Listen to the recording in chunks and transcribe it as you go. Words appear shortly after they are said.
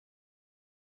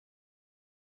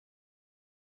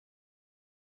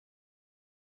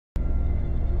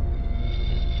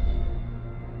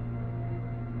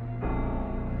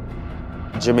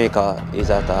Jamaica is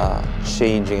at a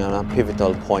changing and a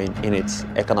pivotal point in its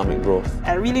economic growth.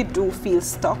 I really do feel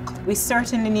stuck. We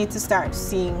certainly need to start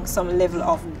seeing some level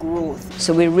of growth.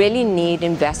 So we really need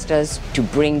investors to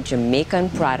bring Jamaican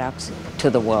products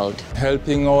to the world.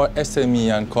 Helping our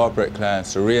SME and corporate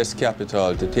clients to raise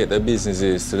capital to take their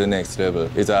businesses to the next level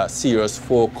is a serious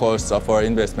focus of our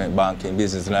investment banking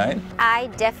business line. I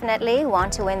definitely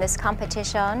want to win this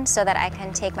competition so that I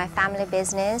can take my family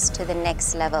business to the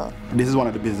next level. This is one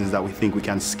of the businesses that we think we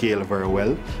can scale very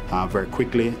well, very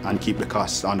quickly, and keep the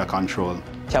costs under control.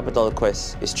 Capital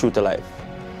Quest is true to life.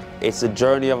 It's a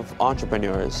journey of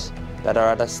entrepreneurs that are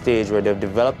at a stage where they've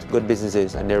developed good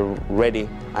businesses and they're ready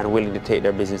and willing to take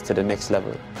their business to the next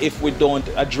level. If we don't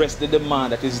address the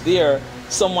demand that is there,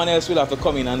 someone else will have to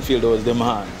come in and fill those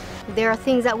demands. There are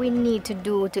things that we need to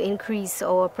do to increase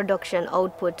our production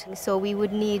output, so we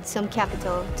would need some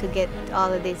capital to get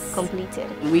all of this completed.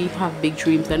 We have big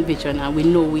dreams and vision, and we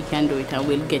know we can do it, and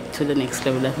we'll get to the next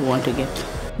level that we want to get.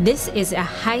 This is a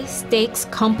high-stakes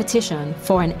competition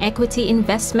for an equity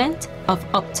investment of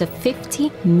up to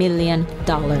 $50 million.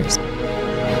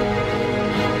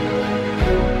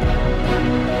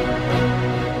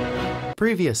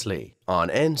 Previously on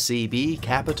NCB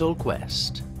Capital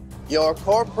Quest. Your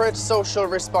Corporate Social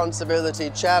Responsibility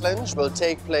Challenge will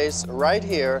take place right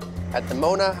here at the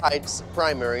Mona Heights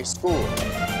Primary School.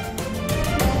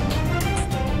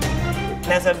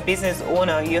 As a business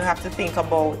owner, you have to think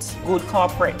about good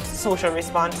corporate social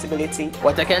responsibility.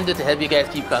 What I can do to help you guys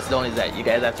keep costs down is that you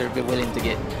guys have to be willing to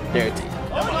get dirty.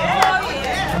 Oh yeah! Oh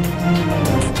yeah!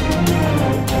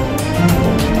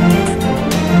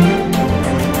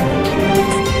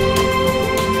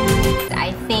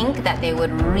 I think that they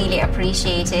would really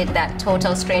appreciate it that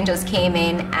total strangers came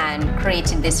in and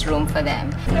created this room for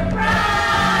them.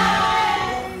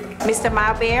 Mr.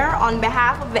 Marbear, on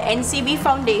behalf of the NCB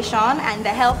Foundation and the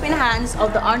helping hands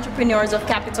of the entrepreneurs of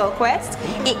Capital Quest,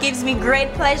 it gives me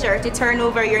great pleasure to turn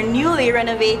over your newly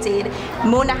renovated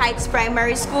Mona Heights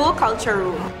Primary School Culture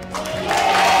Room.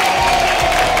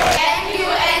 Thank you,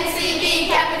 NCB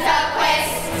Capital Quest.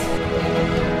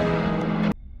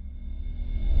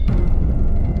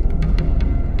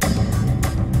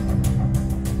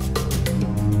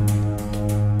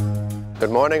 Good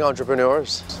morning,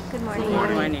 entrepreneurs. Good morning.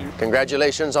 Good morning.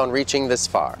 Congratulations on reaching this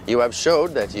far. You have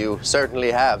showed that you certainly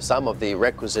have some of the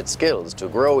requisite skills to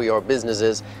grow your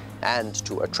businesses and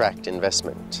to attract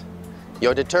investment.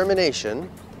 Your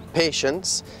determination,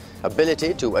 patience,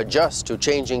 ability to adjust to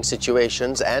changing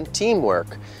situations, and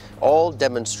teamwork all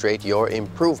demonstrate your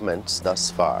improvements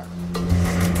thus far.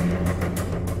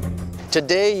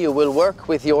 Today you will work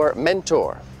with your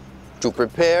mentor to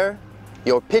prepare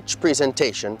your pitch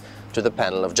presentation to the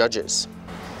panel of judges.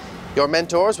 Your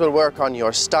mentors will work on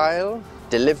your style,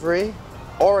 delivery,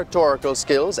 oratorical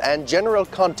skills, and general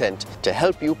content to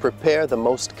help you prepare the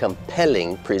most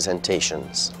compelling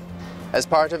presentations. As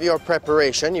part of your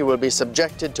preparation, you will be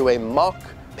subjected to a mock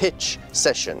pitch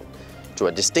session to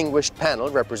a distinguished panel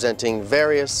representing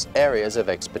various areas of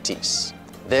expertise.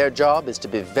 Their job is to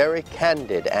be very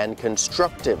candid and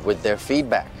constructive with their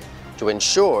feedback to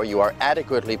ensure you are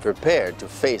adequately prepared to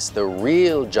face the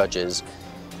real judges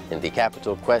in the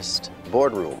Capital Quest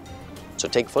boardroom. So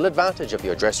take full advantage of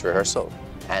your dress rehearsal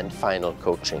and final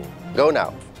coaching. Go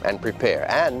now and prepare,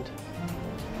 and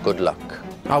good luck.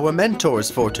 Our mentors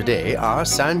for today are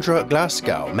Sandra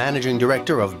Glasgow, Managing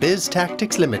Director of Biz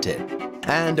Tactics Limited,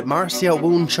 and Marcia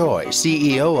Woon Choi,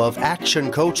 CEO of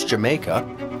Action Coach Jamaica.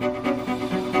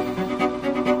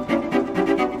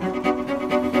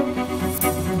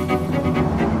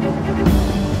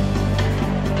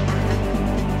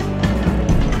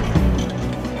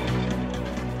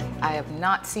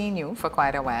 Not seen you for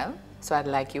quite a while, so I'd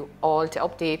like you all to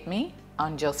update me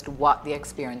on just what the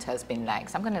experience has been like.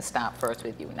 So I'm going to start first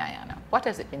with you, Nyana. What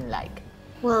has it been like?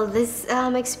 Well, this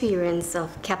experience of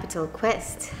Capital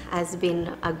Quest has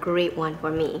been a great one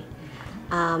for me.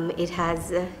 It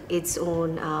has its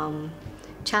own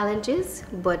challenges,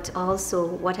 but also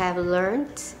what I've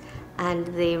learned and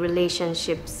the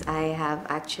relationships I have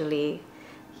actually,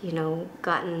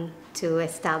 gotten to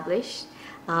establish.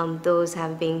 Those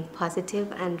have been positive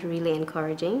and really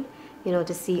encouraging,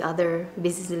 to see other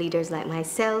business leaders like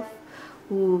myself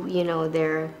who,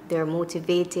 they're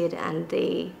motivated and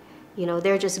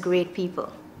they're just great people.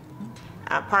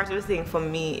 Part of the thing for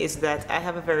me is that I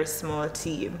have a very small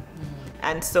team.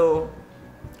 And so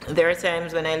there are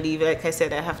times when I leave, like I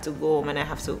said, I have to go home and I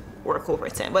have to work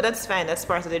overtime. But that's fine, that's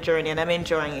part of the journey and I'm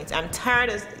enjoying it. I'm tired,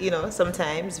 as you know,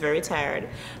 sometimes, very tired,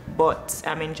 but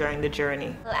I'm enjoying the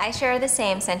journey. Well, I share the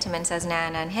same sentiments as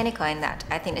Nana and Heniko in that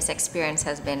I think this experience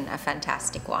has been a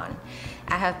fantastic one.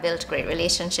 I have built great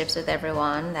relationships with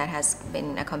everyone that has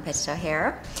been a competitor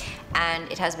here, and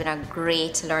it has been a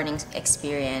great learning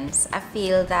experience. I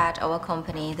feel that our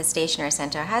company, the Stationery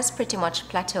Center, has pretty much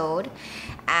plateaued,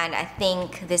 and I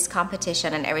think this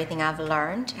competition and everything I've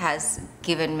learned has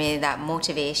given me that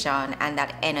motivation and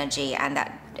that energy and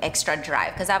that extra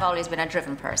drive, because I've always been a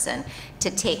driven person,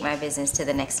 to take my business to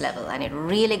the next level. And it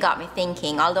really got me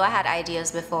thinking, although I had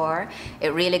ideas before, it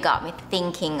really got me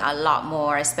thinking a lot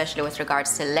more, especially with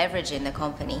regards to leveraging the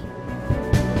company.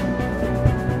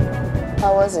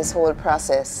 How has this whole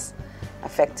process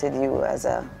affected you as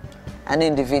an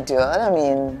individual? I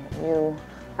mean,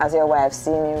 has your wife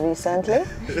seen you recently?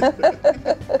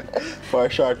 For a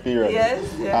short period. Yes.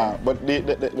 Yeah. But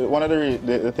one of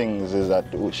the things is that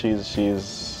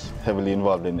she's heavily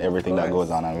involved in everything that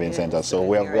goes on Vincent. Yeah. So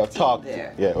we have talked.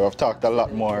 There. Yeah, we have talked a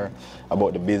lot more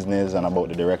about the business and about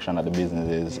the direction that the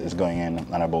business is going in,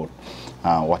 and about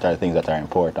what are the things that are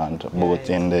important, both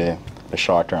in the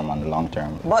short term and the long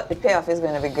term. But the payoff is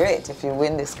going to be great if you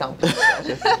win this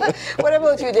competition. What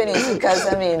about you, Denise? Because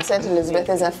I mean, St. Elizabeth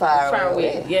is a far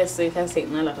away. Yes, so it has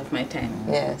taken a lot of my time.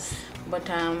 Yes. But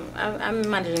I'm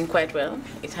managing quite well.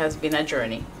 It has been a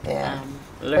journey. Yeah.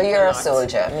 But you're a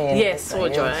soldier. I mean, yes,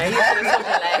 soldier. I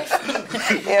used to be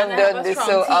soldier life. You have done this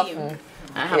so often.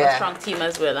 I have a strong team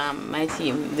as well. My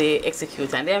team, they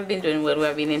execute, and they have been doing well. We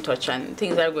have been in touch, and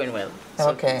things are going well.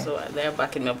 So they're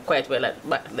backing me up quite well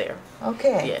back there.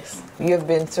 Okay. Yes. You've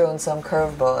been thrown some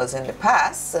curveballs in the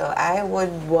past, so I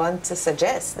would want to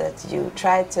suggest that you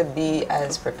try to be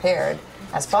as prepared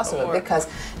as possible, because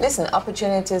listen,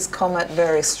 opportunities come at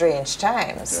very strange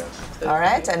times. Yes, all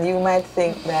right, and you might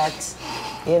think that,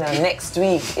 you know, next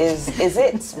week is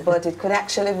it, but it could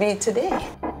actually be today.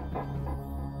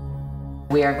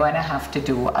 We are going to have to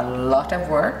do a lot of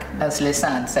work, as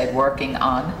Lisanne said, working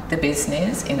on the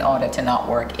business in order to not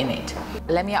work in it.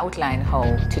 Let me outline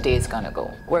how today is going to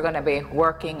go. We're going to be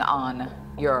working on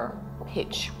your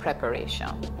pitch preparation.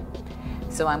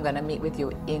 So I'm going to meet with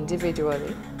you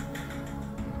individually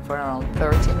for around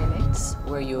 30 minutes,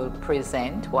 where you'll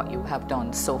present what you have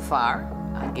done so far.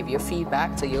 I'll give you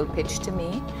feedback, so you'll pitch to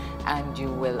me, and you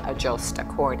will adjust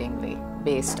accordingly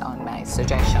based on my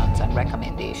suggestions and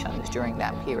recommendations during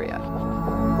that period.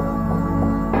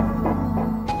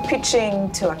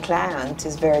 Pitching to a client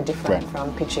is very different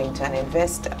from pitching to an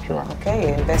investor. Sure. Okay,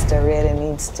 your investor really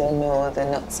needs to know the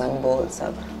nuts and bolts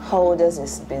of how does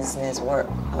this business work?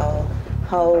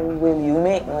 How will you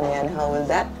make money, and how will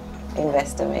that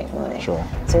investor make money? Sure.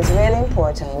 So it's really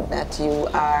important that you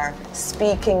are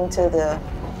speaking to the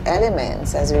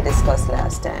elements, as we discussed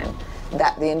last time,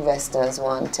 that the investors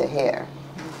want to hear,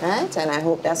 right? And I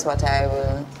hope that's what I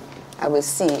will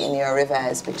see in your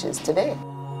revised pitches today.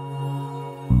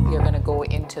 You're going to go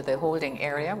into the holding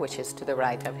area, which is to the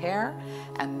right of here,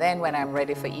 and then when I'm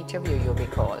ready for each of you, you'll be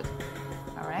called.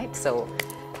 All right, so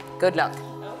good luck.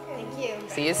 Okay, thank you.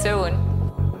 See you soon.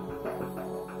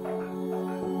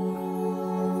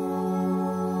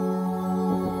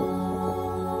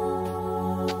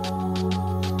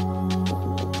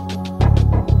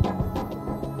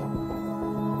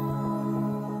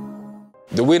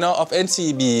 The winner of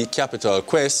NCB Capital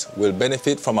Quest will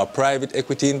benefit from a private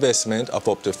equity investment of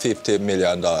up to $50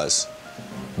 million.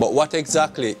 But what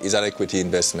exactly is an equity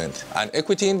investment? An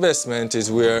equity investment is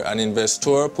where an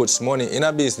investor puts money in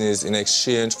a business in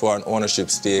exchange for an ownership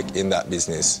stake in that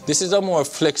business. This is a more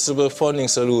flexible funding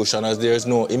solution, as there is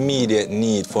no immediate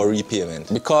need for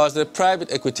repayment. Because the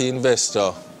private equity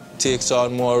investor takes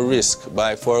on more risk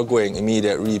by foregoing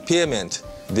immediate repayment,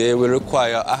 they will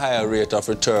require a higher rate of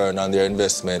return on their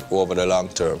investment over the long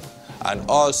term, and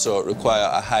also require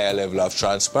a higher level of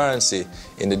transparency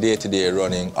in the day-to-day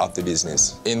running of the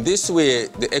business. In this way,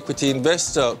 the equity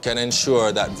investor can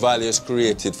ensure that value is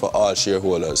created for all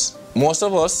shareholders. Most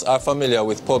of us are familiar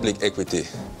with public equity.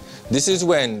 This is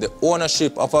when the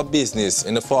ownership of a business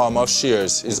in the form of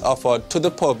shares is offered to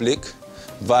the public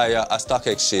via a stock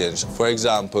exchange, for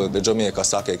example, the Jamaica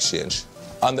Stock Exchange.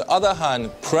 On the other hand,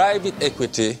 private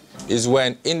equity is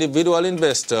when individual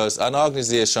investors and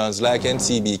organizations like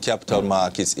NCB Capital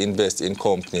Markets invest in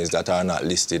companies that are not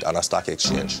listed on a stock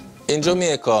exchange. In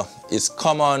Jamaica, it's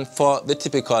common for the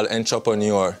typical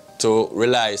entrepreneur to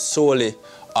rely solely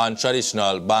on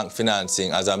traditional bank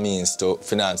financing as a means to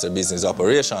finance their business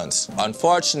operations.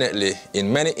 Unfortunately,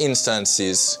 in many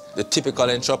instances, the typical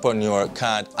entrepreneur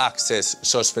can't access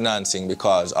such financing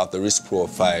because of the risk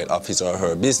profile of his or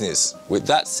her business. With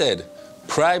that said,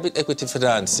 private equity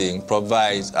financing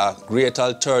provides a great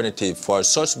alternative for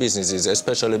such businesses,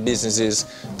 especially businesses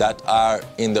that are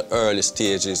in the early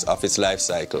stages of its life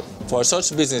cycle. For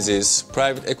such businesses,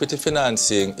 private equity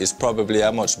financing is probably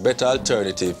a much better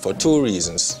alternative for two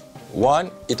reasons.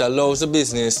 One, it allows the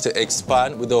business to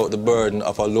expand without the burden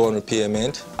of a loan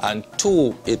repayment. And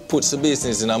two, it puts the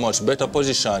business in a much better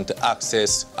position to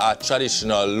access a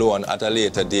traditional loan at a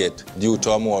later date due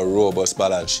to a more robust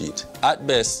balance sheet. At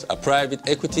best, a private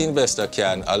equity investor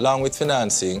can, along with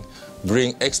financing,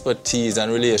 bring expertise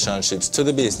and relationships to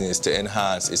the business to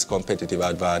enhance its competitive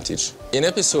advantage. In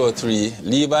episode 3,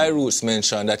 Levi Roots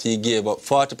mentioned that he gave up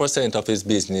 40% of his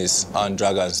business on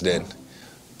Dragon's Den.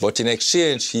 But in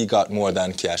exchange, he got more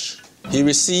than cash. He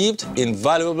received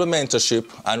invaluable mentorship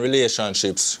and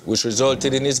relationships, which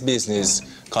resulted in his business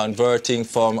converting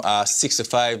from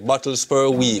 65 bottles per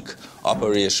week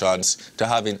operations to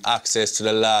having access to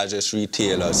the largest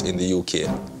retailers in the UK,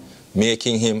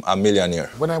 making him a millionaire.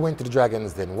 When I went to the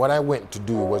Dragons Den, what I went to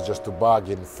do was just to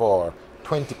bargain for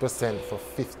 20% for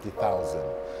 50,000.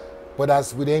 But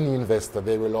as with any investor,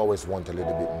 they will always want a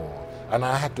little bit more. And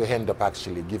I had to end up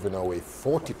actually giving away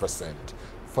 40%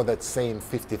 for that same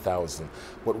 50,000.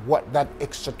 But what that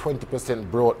extra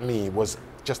 20% brought me was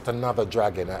just another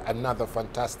dragon, another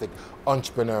fantastic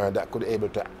entrepreneur that could be able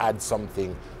to add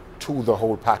something to the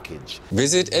whole package.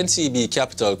 Visit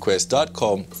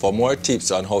ncbcapitalquest.com for more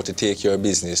tips on how to take your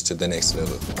business to the next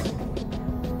level.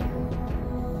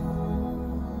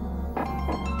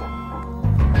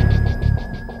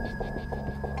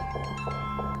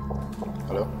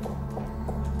 Hello?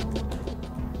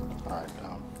 All right,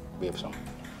 we have some.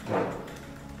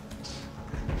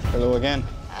 Hello again.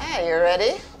 Hi, you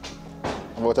ready?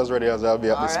 I'm about as ready as I'll be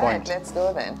at this point. All right, let's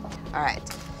go then. All right,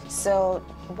 so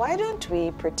why don't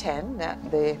we pretend that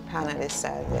the panelists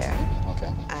are there?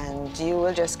 Okay. And you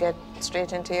will just get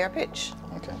straight into your pitch.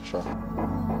 Okay, sure.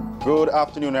 Good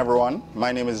afternoon, everyone.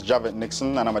 My name is Javed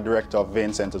Nixon, and I'm a director of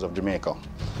Vein Centers of Jamaica.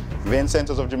 Vein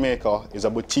Centers of Jamaica is a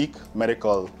boutique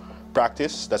medical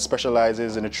practice that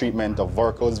specializes in the treatment of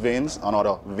varicose veins and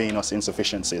other venous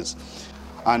insufficiencies.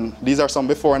 And these are some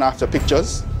before and after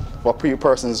pictures for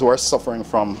persons who are suffering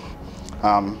from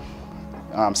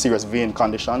serious vein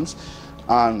conditions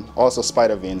and also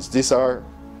spider veins. These are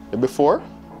the before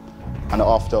and the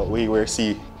after. We will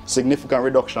see significant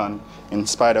reduction in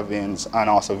spider veins and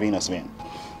also venous vein.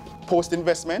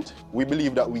 Post-investment, we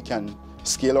believe that we can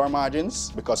scale our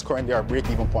margins because currently our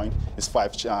break-even point is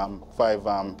five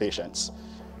patients.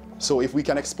 So if we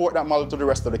can export that model to the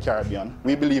rest of the Caribbean,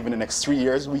 we believe in the next 3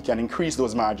 years we can increase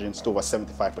those margins to over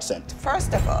 75%.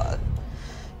 First of all,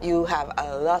 you have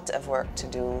a lot of work to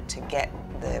do to get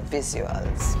the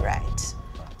visuals right.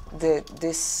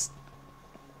 This,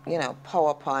 you know,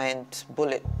 PowerPoint,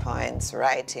 bullet points,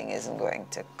 writing isn't going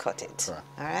to cut it. Sure.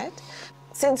 All right?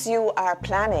 Since you are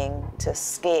planning to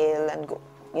scale and go,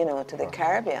 you know, to the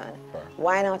Caribbean,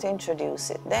 why not introduce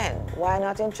it then? Why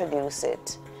not introduce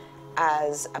it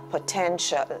as a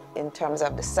potential in terms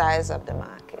of the size of the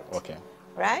market? Okay.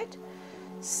 Right?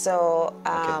 So,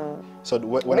 so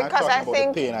when I talk about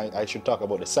the pain, I should talk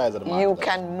about the size of the market. You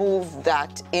can move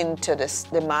that into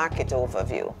the market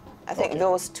overview. I think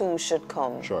those two should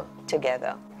come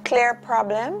together. Clear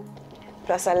problem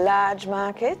plus a large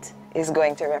market is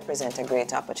going to represent a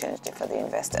great opportunity for the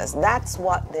investors. That's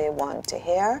what they want to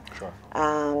hear,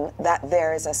 that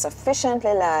there is a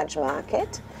sufficiently large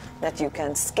market that you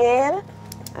can scale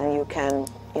and you can,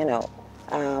 you know,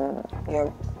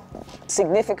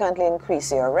 significantly increase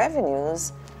your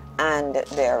revenues and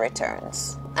their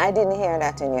returns. I didn't hear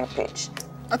that in your pitch.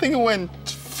 I think it went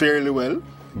fairly well,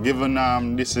 given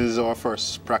this is our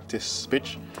first practice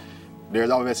pitch. There's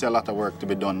obviously a lot of work to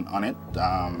be done on it.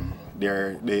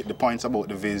 The points about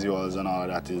the visuals and all of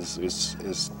that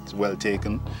is well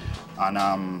taken,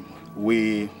 and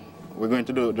we're going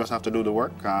to just have to do the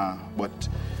work. But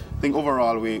I think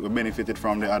overall we benefited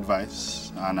from the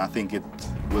advice, and I think it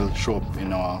will show up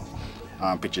in our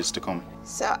pitches to come.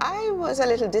 So I was a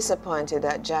little disappointed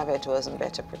that Javed wasn't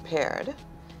better prepared.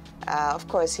 Of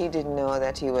course, he didn't know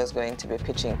that he was going to be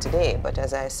pitching today, but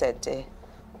as I said to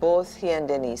both he and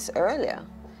Denise earlier,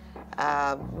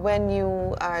 when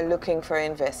you are looking for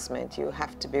investment, you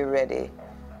have to be ready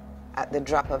at the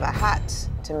drop of a hat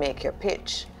to make your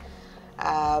pitch.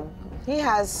 He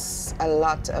has a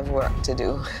lot of work to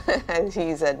do, and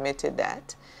he's admitted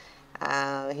that.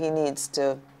 He needs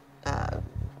to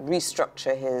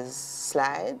restructure his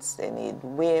slides. They need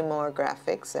way more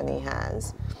graphics than he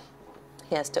has.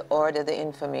 He has to order the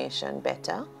information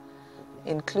better,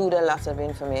 include a lot of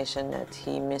information that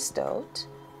he missed out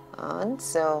on.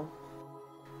 So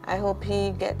I hope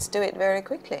he gets to it very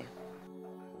quickly.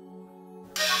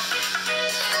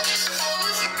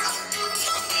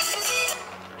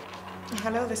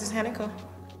 Hello, this is Hanako.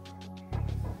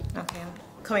 Okay, I'm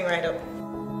coming right up.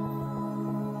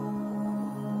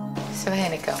 So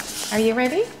Hanako, are you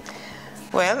ready?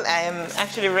 Well, I am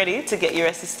actually ready to get your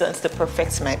assistance to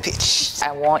perfect my pitch.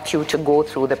 I want you to go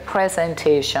through the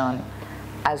presentation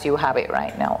as you have it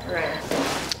right now. Right.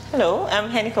 Hello,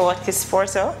 I'm Hanako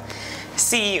Watkins-Porto,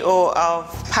 CEO of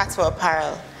Patwa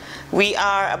Apparel. We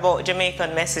are about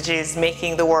Jamaican messages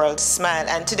making the world smile,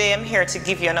 and today I'm here to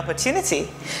give you an opportunity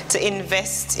to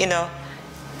invest, I'm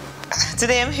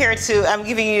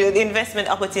giving you the investment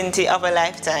opportunity of a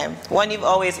lifetime, one you've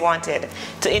always wanted,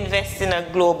 to invest in a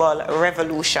global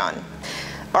revolution.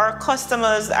 Our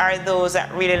customers are those that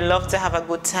really love to have a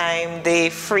good time. They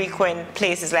frequent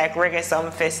places like Reggae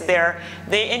Sumfest.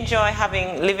 They enjoy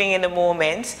living in the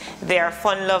moment. They are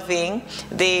fun-loving.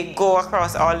 They go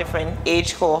across all different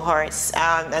age cohorts,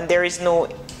 and there is no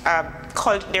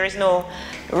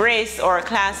race or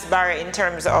class barrier in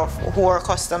terms of who our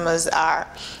customers are.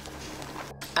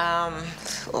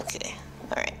 Okay,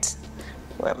 all right.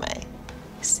 Where am I?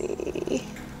 See,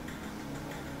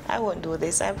 I won't do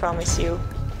this, I promise you.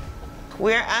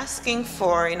 We're asking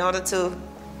for, in order to,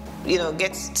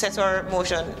 set our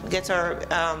motion, we're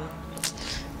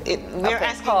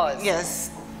asking, pause. Yes.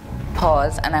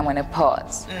 Pause, and I'm going to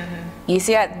pause. Mm-hmm. You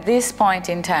see, at this point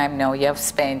in time now, you have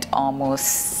spent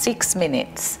almost 6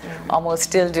 minutes, almost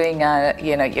still doing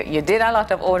you did a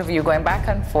lot of overview, going back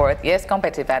and forth. Yes,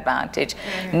 competitive advantage.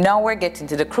 Now we're getting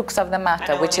to the crux of the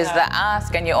matter, which is the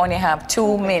ask, and you only have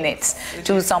 2 minutes,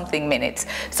 2-something minutes.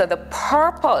 So the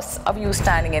purpose of you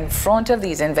standing in front of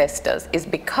these investors is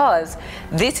because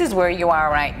this is where you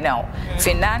are right now.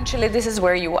 Financially, this is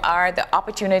where you are. The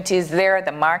opportunity is there.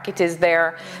 The market is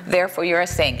there. Therefore, you're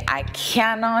saying, I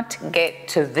cannot get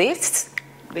to this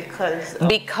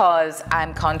because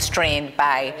I'm constrained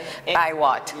by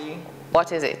what?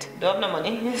 What is it? Don't have no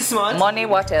money. Smart. Money,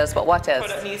 what else? But what else?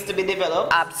 Product needs to be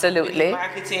developed. Absolutely.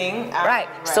 Marketing. Right.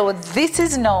 So this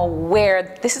is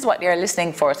what they're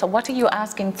listening for. So what are you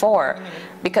asking for?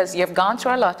 Because you've gone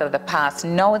through a lot of the past.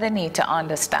 Now they need to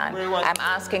understand. I'm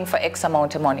asking for X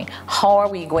amount of money. How are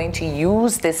we going to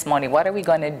use this money? What are we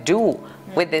going to do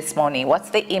with this money? What's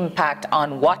the impact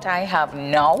on what I have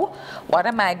now? What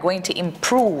am I going to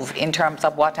improve in terms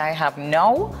of what I have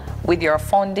now with your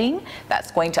funding that's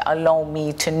going to allow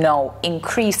me to now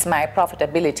increase my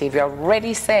profitability? If you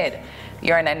already said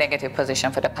you're in a negative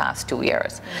position for the past 2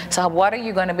 years. So what are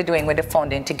you going to be doing with the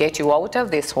funding to get you out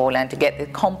of this hole and to get the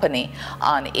company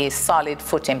on a solid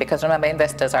footing? Because remember,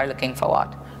 investors are looking for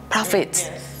what? Profits.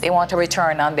 Yes. They want a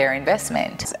return on their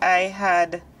investment. I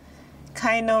had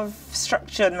kind of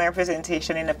structured my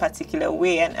presentation in a particular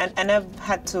way, and I've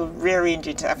had to rearrange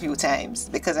it a few times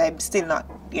because I'm still not,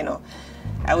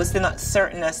 I was still not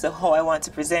certain as to how I want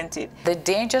to present it. The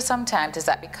danger sometimes is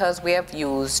that because we have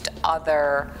used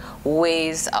other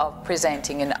ways of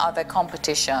presenting in other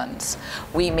competitions,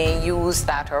 we may use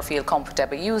that or feel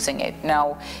comfortable using it.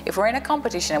 Now, if we're in a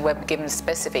competition and we're given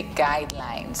specific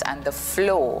guidelines and the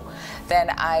flow,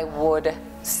 then I would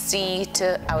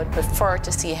prefer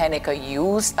to see Hanako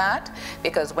use that,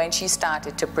 because when she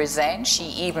started to present, she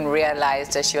even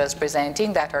realized as she was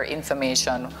presenting that her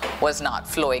information was not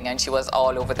flowing and she was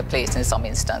all over the place in some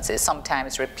instances,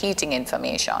 sometimes repeating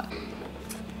information.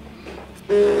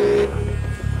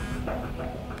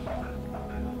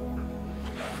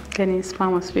 Denise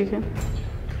Palmer speaking.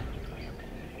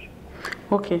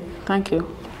 Okay, thank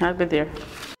you. I'll be there.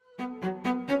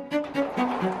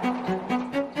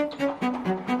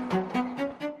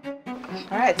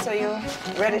 So you're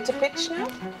ready to pitch now?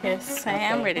 Yes, I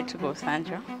am ready to go,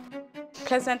 Sandra.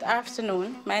 Pleasant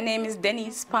afternoon. My name is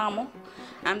Denise Palmer.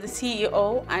 I'm the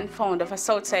CEO and founder of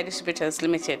Southside Distributors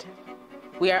Limited.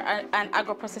 We are an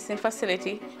agro-processing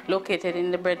facility located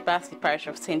in the Breadbasket Parish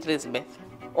of St. Elizabeth.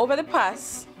 Over the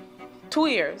past 2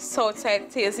 years,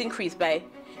 Southside sales increased by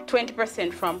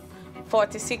 20% from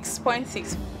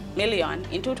 $46.6 million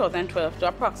in 2012 to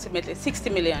approximately $60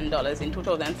 million in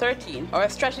 2013. Our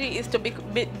strategy is to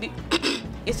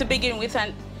begin with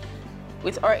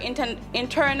our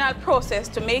internal process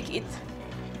to make the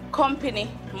company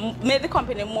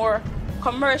more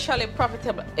commercially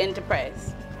profitable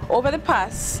enterprise. Over the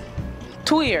past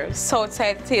 2 years,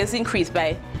 Southside sales increased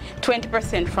by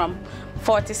 20% from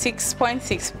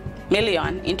 $46.6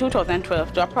 million in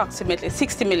 2012 to approximately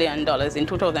 $60 million in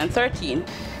 2013.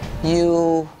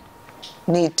 You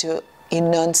need to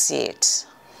enunciate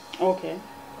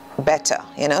better.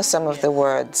 You know, some of the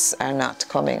words are not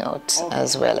coming out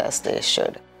as well as they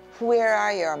should. Where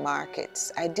are your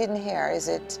markets? I didn't hear. Is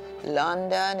it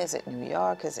London? Is it New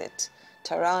York? Is it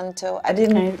Toronto? I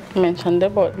mentioned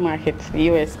about markets,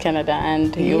 US, Canada,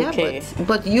 and UK. Yeah,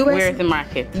 but US, where's the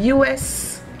market?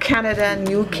 US, Canada, and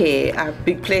UK are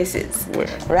big places,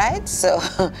 right? So,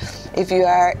 if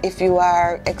you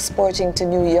are exporting to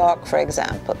New York, for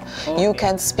example, you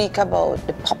can speak about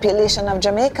the population of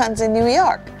Jamaicans in New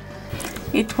York.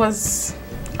 It was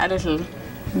a little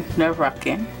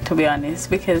nerve-wracking, to be honest,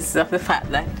 because of the fact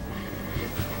that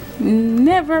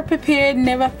never prepared,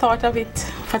 never thought of it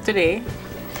for today.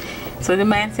 So the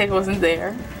mindset wasn't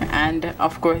there, and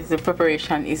of course the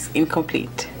preparation is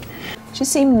incomplete. She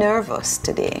seemed nervous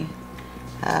today.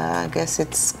 I guess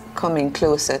it's coming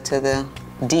closer to the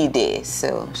D-Day,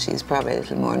 so she's probably a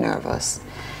little more nervous.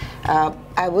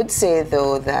 I would say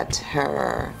though that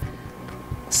her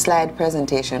slide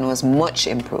presentation was much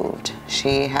improved.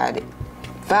 She had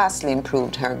vastly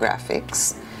improved her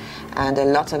graphics, and a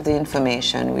lot of the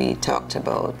information we talked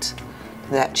about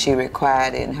that she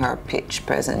required in her pitch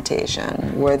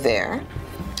presentation were there,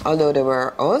 although there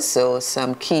were also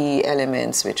some key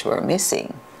elements which were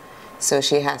missing. So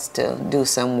she has to do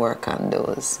some work on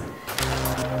those.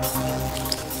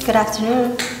 Good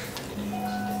afternoon.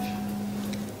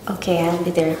 Okay, I'll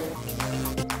be there.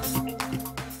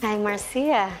 Hi,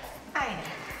 Marcia. Hi.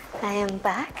 I am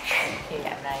back.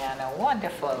 Yeah, Diana,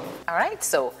 wonderful. All right,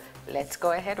 so let's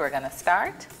go ahead. We're going to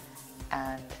start.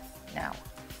 And now.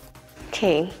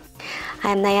 Okay.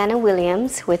 I'm Nyana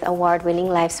Williams with award-winning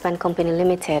Lifespan Company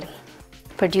Limited,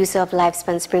 producer of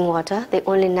Lifespan Spring Water, the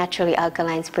only naturally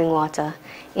alkaline spring water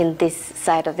in this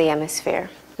side of the hemisphere.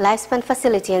 Lifespan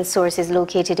facility and source is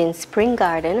located in Spring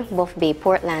Garden, Buff Bay,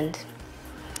 Portland.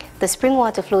 The spring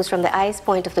water flows from the highest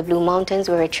point of the Blue Mountains,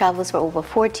 where it travels for over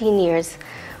 14 years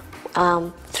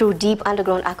through deep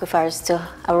underground aquifers to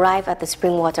arrive at the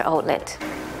spring water outlet.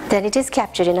 Then it is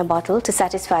captured in a bottle to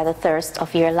satisfy the thirst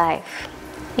of your life.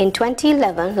 In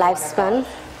 2011, Lifespan...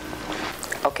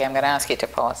 Okay, I'm going to ask you to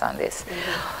pause on this.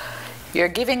 You're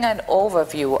giving an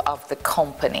overview of the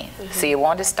company. So you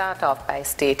want to start off by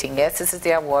stating, yes, this is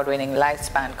the award-winning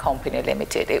Lifespan Company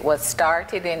Limited. It was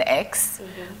started in X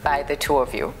by the two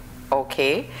of you,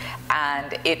 okay?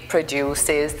 And it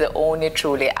produces the only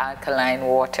truly alkaline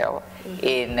water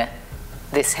in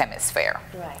this hemisphere,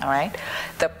 all right?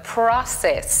 The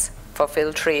process for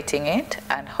filtrating it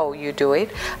and how you do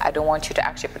it, I don't want you to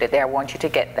actually put it there. I want you to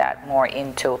get that more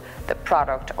into the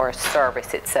product or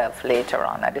service itself later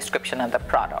on, a description of the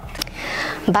product.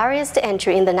 Barriers to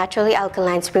entry in the naturally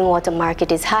alkaline spring water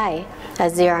market is high,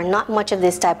 as there are not much of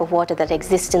this type of water that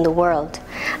exists in the world,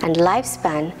 and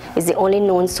Lifespan is the only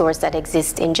known source that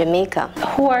exists in Jamaica.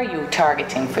 Who are you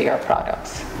targeting for your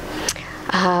products?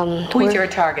 Who is your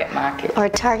target market? Our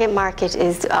target market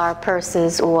is our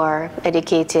persons who are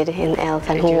educated in health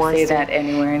and who wants to... Did you say that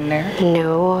anywhere in there?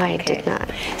 No, I did not.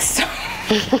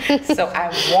 So I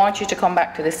want you to come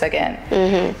back to this again.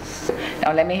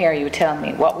 Now let me hear you tell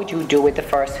me, what would you do with the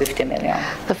first 50 million?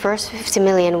 The first 50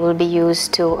 million will be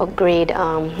used to upgrade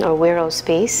our warehouse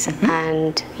space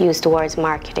and used towards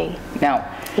marketing. Now,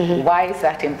 why is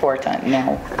that important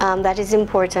now? That is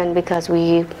important because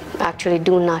we actually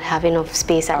do not have enough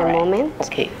space at the moment.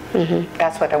 Okay,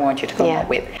 that's what I want you to come up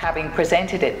with. Having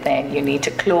presented it then, you need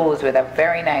to close with a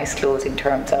very nice close in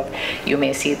terms of, you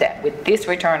may see that with this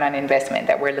return on investment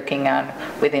that we're looking on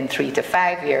within 3 to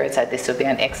 5 years, that this will be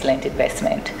an excellent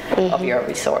investment of your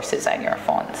resources and your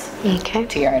funds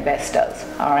to your investors,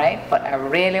 all right? But I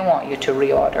really want you to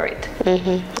reorder it.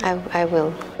 I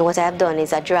will. What I've done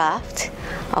is a draft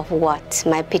of what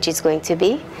my pitch is going to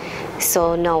be.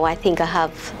 So now I think I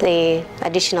have the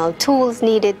additional tools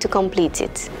needed to complete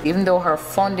it. Even though her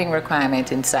funding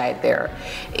requirement inside there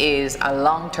is a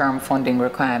long-term funding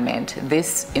requirement,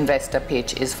 this investor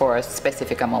pitch is for a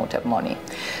specific amount of money.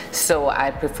 So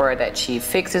I prefer that she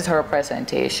fixes her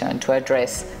presentation to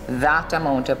address that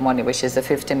amount of money, which is the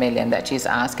 50 million that she's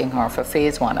asking her for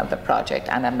phase 1 of the project,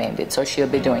 and amend it. So she'll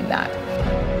be doing that.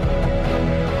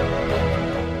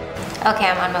 Okay,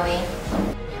 I'm on my way.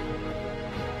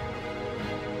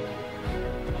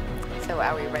 So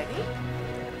are we ready?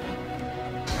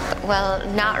 Well,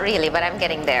 not really, but I'm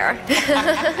getting there.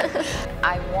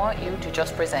 I want you to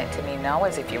just present to me now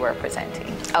as if you were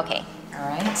presenting. Okay. All All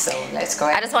right, so let's go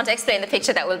ahead. I just want to explain the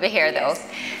picture that will be here though.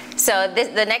 So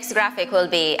the next graphic will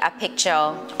be a picture,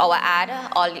 our ad,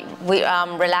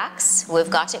 relax,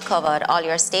 we've got it covered, all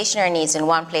your stationery needs in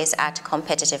one place at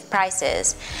competitive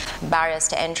prices. Barriers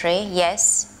to entry,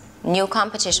 yes, new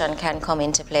competition can come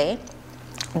into play.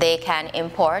 They can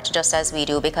import just as we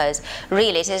do, because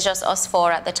really it is just us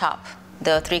four at the top,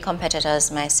 the 3 competitors,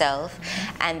 myself,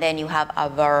 and then you have a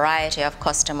variety of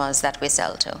customers that we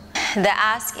sell to. The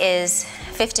ask is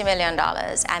 $50 million,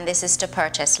 and this is to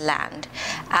purchase land.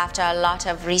 After a lot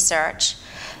of research,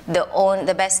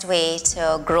 the best way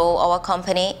to grow our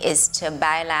company is to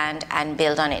buy land and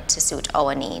build on it to suit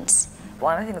our needs.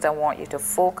 One of the things I want you to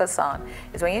focus on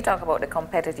is when you talk about the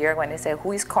competitor, when you say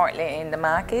who is currently in the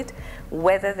market,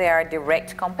 whether they are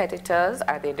direct competitors,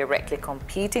 are they directly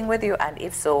competing with you, and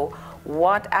if so,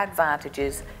 what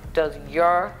advantages does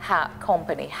your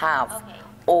company have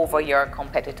over your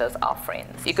competitors'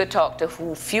 offerings? You could talk to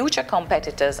who future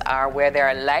competitors are, where they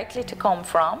are likely to come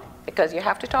from, because you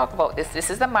have to talk about this.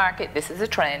 This is the market, this is a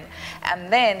trend,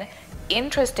 and then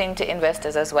interesting to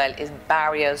investors as well is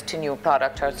barriers to new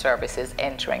product or services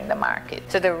entering the market.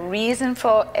 So the reason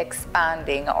for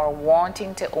expanding or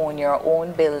wanting to own your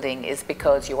own building is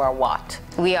because you are what?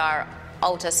 We are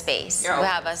out of space. We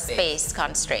have a space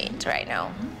constraint right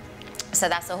now. So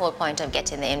that's the whole point of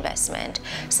getting the investment,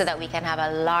 so that we can have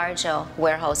a larger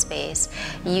warehouse space.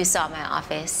 You saw my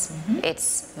office.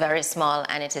 It's very small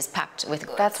and it is packed with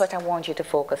goods. That's what I want you to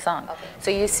focus on. Okay.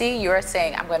 So you see, you're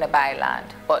saying, I'm going to buy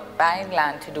land, but buying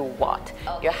land to do what?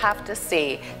 Okay. You have to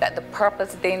say that the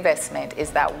purpose of the investment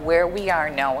is that where we are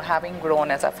now, having grown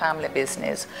as a family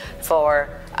business for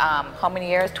how many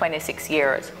years? 26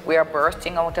 years. We are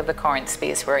bursting out of the current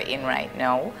space we're in right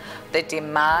now. The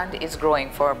demand is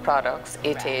growing for our products.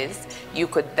 It is. You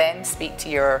could then speak to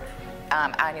your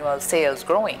annual sales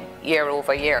growing year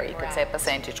over year. You could say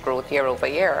percentage growth year over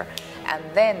year. And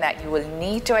then that you will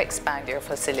need to expand your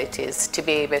facilities to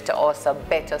be able to also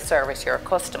better service your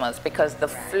customers, because the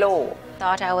flow.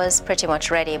 Thought I was pretty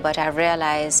much ready, but I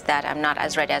realized that I'm not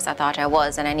as ready as I thought I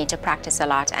was, and I need to practice a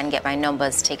lot and get my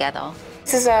numbers together.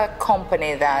 This is a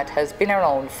company that has been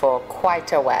around for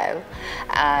quite a while,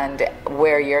 and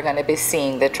where you're going to be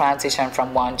seeing the transition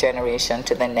from one generation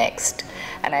to the next.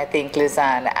 And I think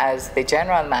Lizanne, as the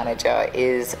general manager,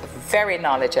 is very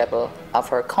knowledgeable of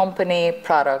her company,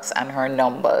 products, and her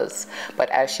numbers.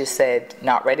 But as she said,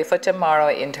 not ready for tomorrow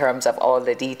in terms of all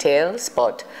the details,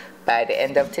 but by the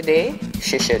end of today,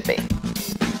 she should be.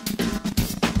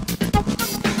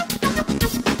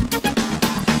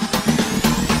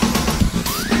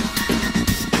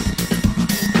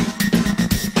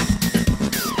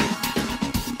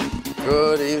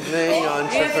 Good evening,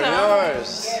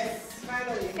 entrepreneurs.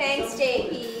 Thanks,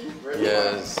 JP.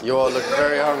 Yes, you all look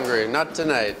very hungry. Not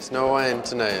tonight, no wine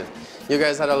tonight. You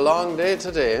guys had a long day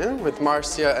today, eh? With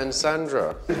Marcia and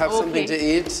Sandra. Have something to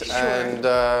eat, and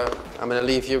I'm gonna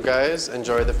leave you guys.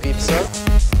 Enjoy the pizza.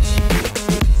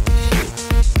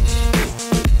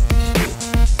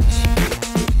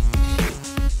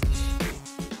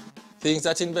 Things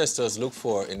that investors look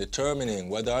for in determining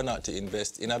whether or not to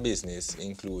invest in a business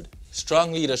include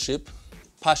strong leadership,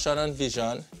 passion and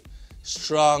vision,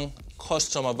 strong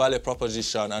customer value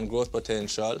proposition and growth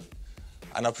potential,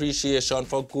 an appreciation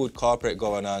for good corporate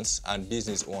governance and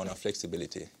business owner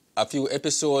flexibility. A few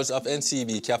episodes of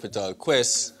NCB Capital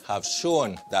Quest have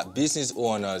shown that business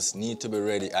owners need to be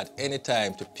ready at any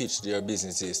time to pitch their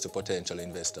businesses to potential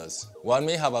investors. One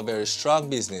may have a very strong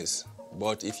business,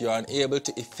 but if you are unable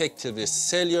to effectively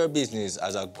sell your business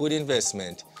as a good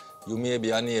investment, you may be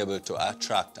unable to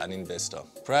attract an investor.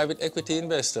 Private equity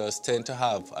investors tend to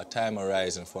have a time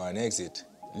horizon for an exit.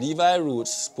 Levi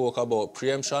Roots spoke about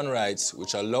preemption rights,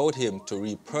 which allowed him to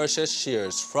repurchase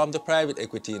shares from the private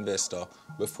equity investor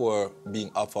before being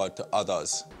offered to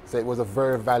others. So it was a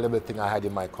very valuable thing I had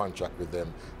in my contract with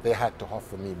them. They had to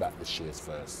offer me back the shares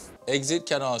first. Exit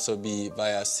can also be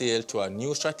via sale to a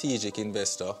new strategic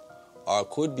investor, or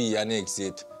could be an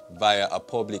exit via a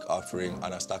public offering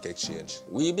on a stock exchange.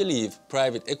 We believe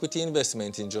private equity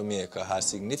investment in Jamaica has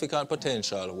significant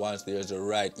potential once there is the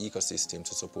right ecosystem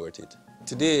to support it.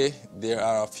 Today, there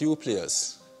are a few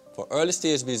players. For early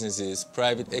stage businesses,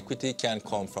 private equity can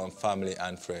come from family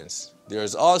and friends. There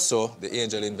is also the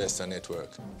angel investor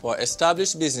network. For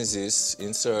established businesses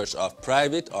in search of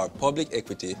private or public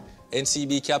equity,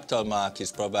 NCB Capital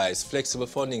Markets provides flexible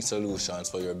funding solutions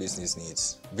for your business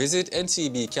needs. Visit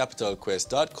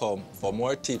ncbcapitalquest.com for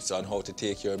more tips on how to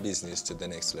take your business to the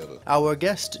next level. Our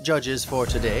guest judges for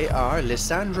today are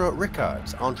Lysandra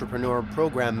Rickards, Entrepreneur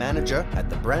Program Manager at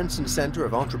the Branson Center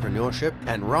of Entrepreneurship,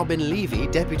 and Robin Levy,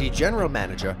 Deputy General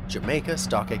Manager, Jamaica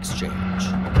Stock Exchange.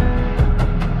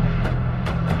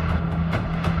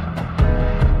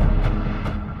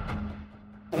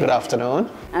 Good afternoon.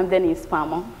 I'm Denise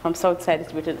Palmer from Southside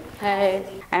Distributors. Hi.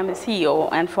 I'm the CEO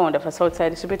and founder for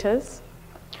Southside Distributors.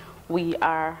 We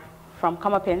are from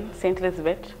Comapen, St.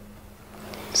 Elizabeth.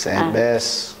 St.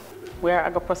 Bess. We are an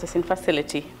agro-processing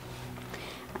facility.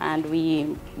 And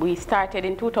we started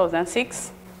in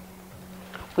 2006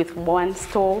 with 1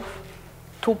 stove,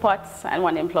 2 pots, and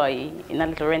 1 employee in a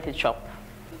little rented shop.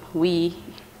 We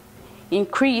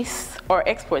increased our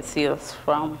export sales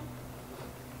from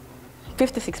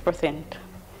 56%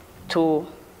 to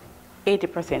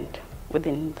 80%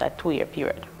 within that 2-year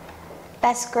period.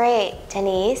 That's great,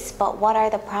 Denise, but what are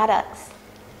the products?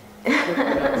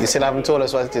 You still haven't told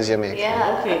us what it is you make.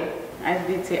 Yeah. Okay. I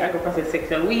did say agro-processed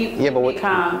section. Yeah, but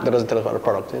that doesn't tell us what the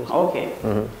product is. Okay.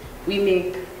 We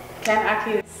make canned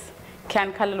akis,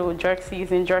 canned callaloo, jerk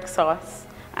seasoning, jerk sauce,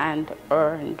 and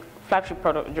our flagship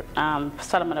product,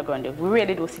 Solomon Agundi. We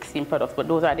really do 16 products, but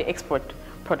those are the export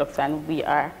products, and we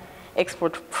are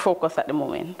export focus at the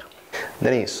moment.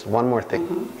 Denise, one more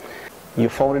thing. You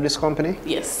founded this company?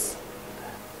 Yes.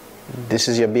 This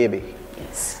is your baby?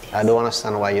 Yes. I don't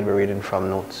understand why you'd be reading from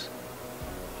notes.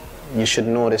 You should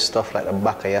know this stuff like the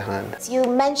back of your hand. You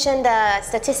mentioned a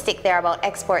statistic there about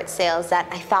export sales that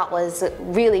I thought was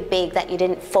really big that you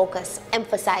didn't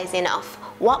emphasize enough.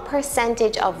 What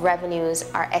percentage of revenues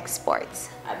are exports?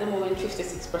 At the moment,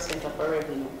 56% of our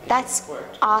revenue. That's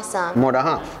awesome. More than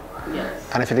half? Yes.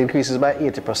 And if it increases by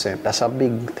 80%, that's a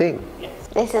big thing. Yes.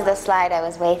 This is the slide I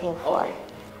was waiting for. Okay.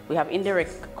 We have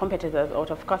indirect competitors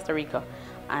out of Costa Rica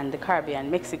and the Caribbean,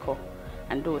 Mexico,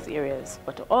 and those areas.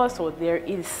 But also there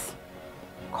is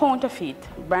counterfeit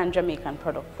brand Jamaican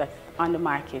product that's on the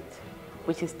market,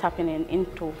 which is tapping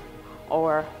into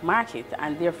our market,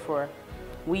 and therefore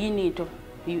we need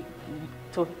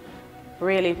to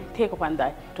really take up on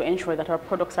that to ensure that our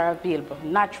products are available,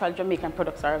 natural Jamaican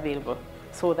products are available,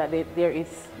 so that there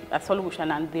is a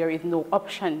solution and there is no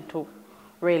option to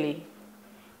really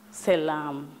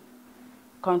sell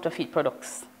counterfeit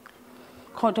products,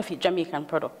 counterfeit Jamaican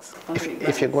products.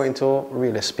 If you're going to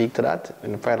really speak to that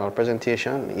in the final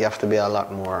presentation, you have to be a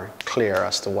lot more clear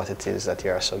as to what it is that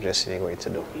you are suggesting you're going to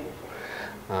do.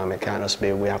 It can't just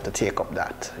be, we have to take up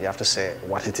that. You have to say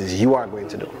what it is you are going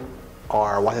to do,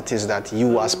 or what it is that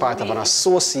you as part of an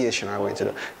association are going to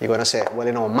do. You're going to say, well,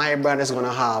 you know, my brand is going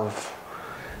to have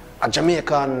a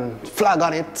Jamaican flag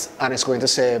on it, and it's going to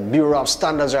say Bureau of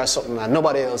Standards or something, and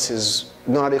nobody else is,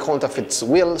 none of the counterfeits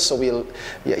will, so you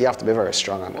have to be very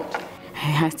strong on that.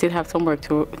 I still have some work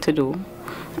to do,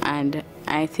 and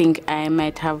I think I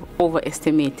might have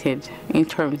overestimated in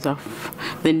terms of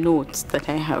the notes that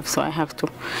I have, so I have to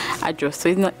adjust.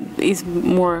 So it's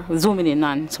more zooming in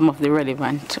on some of the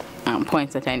relevant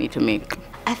points that I need to make.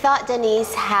 I thought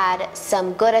Denise had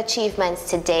some good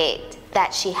achievements to date,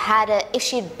 that she had if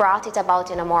she'd brought it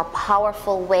about in a more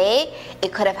powerful way,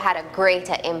 it could have had a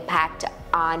greater impact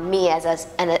on me as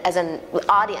an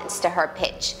audience to her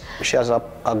pitch. She has a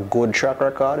good track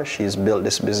record. She's built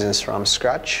this business from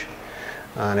scratch,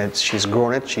 and she's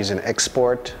grown it. She's an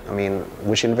export. I mean,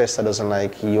 which investor doesn't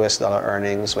like US dollar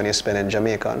earnings when you spend in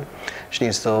Jamaican? She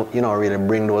needs to, you know, really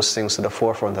bring those things to the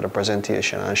forefront of the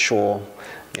presentation and show,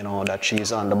 you know, that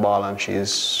she's on the ball and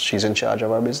she's in charge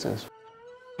of our business.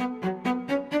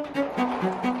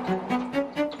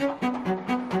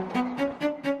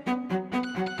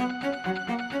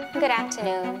 Good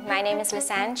afternoon. My name is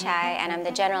Lisanne Chai, and I'm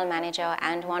the General Manager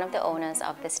and one of the owners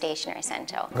of the Stationery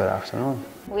Center. Good afternoon.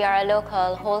 We are a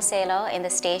local wholesaler in the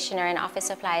stationery and office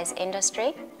supplies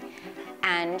industry,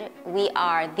 and we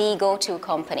are the go-to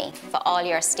company for all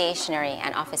your stationery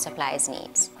and office supplies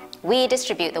needs. We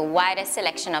distribute the widest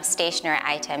selection of stationery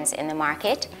items in the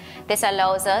market. This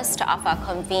allows us to offer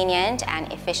convenient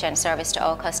and efficient service to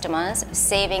our customers,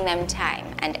 saving them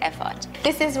time and effort.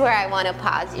 This is where I want to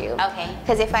pause you. Okay.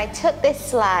 Because if I took this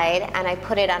slide and I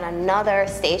put it on another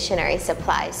stationery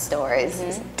supply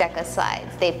store's deck of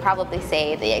slides, they'd probably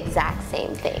say the exact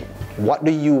same thing. What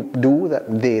do you do that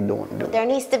they don't do? There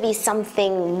needs to be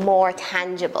something more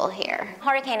tangible here.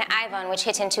 Hurricane Ivan, which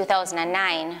hit in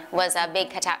 2009, was a big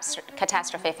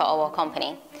catastrophe for our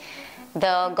company.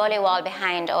 The gully wall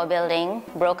behind our building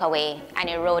broke away and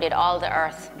eroded all the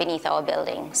earth beneath our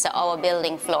building. So our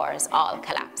building floors all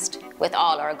collapsed with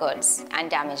all our goods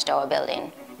and damaged our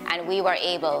building. And we were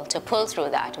able to pull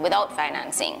through that without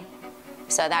financing.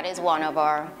 So that is one of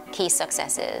our key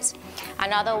successes.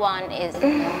 Another one is...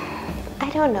 I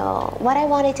don't know. What I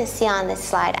wanted to see on this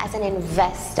slide as an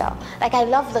investor, like I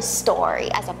love the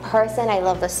story. As a person, I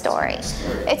love the story.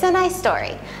 It's a nice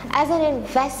story. As an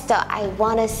investor, I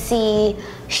want to see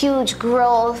huge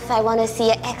growth. I want to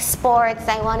see exports.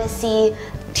 I want to see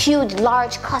huge,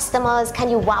 large customers. Can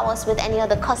you wow us with any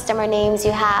other customer names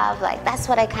you have? Like, that's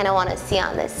what I kind of want to see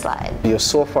on this slide. You've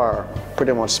so far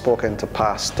pretty much spoken to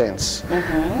past tense.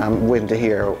 I'm waiting to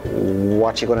hear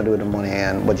what you're going to do with the money,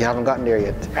 but you haven't gotten there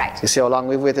yet. Right. You see how long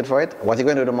we've waited for it? What you're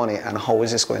going to do with the money, and how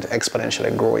is this going to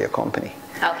exponentially grow your company?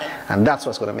 Okay. And that's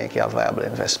what's going to make you a viable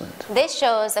investment. This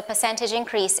shows a percentage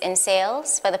increase in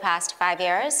sales for the past 5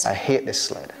 years. I hate this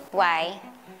slide. Why?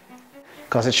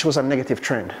 Because it shows a negative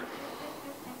trend.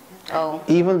 Oh.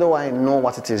 Even though I know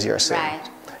what it is you're saying. Right.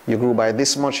 You grew by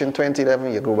this much in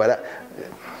 2011, you grew by that.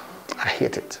 I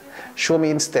hate it. Show me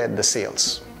instead the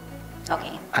sales.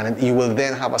 Okay. And you will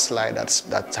then have a slide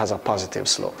that has a positive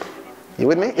slope. You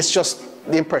with me? It's just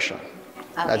the impression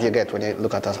that you get when you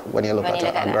look at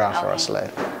a graph or a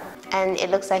slide. And it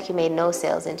looks like you made no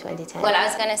sales in 2010. Well, I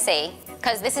was going to say,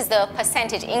 because this is the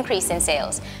percentage increase in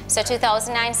sales. So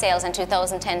 2009 sales and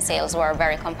 2010 sales were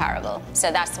very comparable.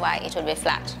 So that's why it would be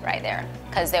flat right there,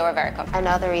 because they were very comparable.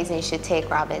 Another reason you should take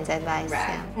Robin's advice. Right.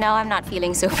 Yeah. No, I'm not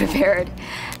feeling so prepared.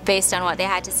 Based on what they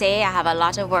had to say, I have a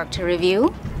lot of work to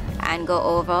review and go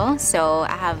over. So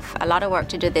I have a lot of work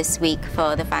to do this week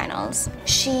for the finals.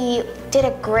 She did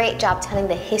a great job telling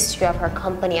the history of her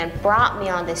company and brought me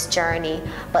on this journey.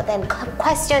 But then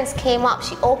questions came up.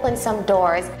 She opened some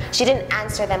doors. She didn't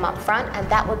answer them up front, and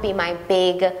that would be my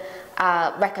big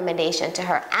recommendation to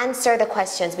her. Answer the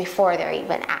questions before they're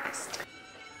even asked.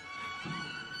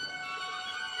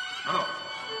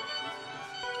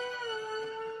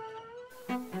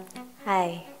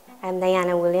 Hi. I'm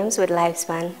Diana Williams with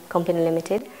Lifespan Company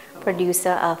Limited,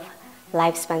 producer of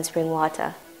Lifespan Spring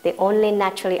Water, the only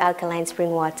naturally alkaline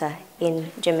spring water in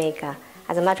Jamaica.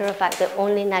 As a matter of fact, the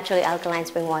only naturally alkaline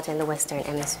spring water in the Western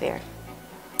Hemisphere.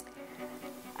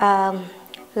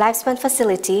 Lifespan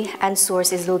facility and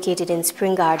source is located in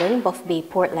Spring Garden, Buff Bay,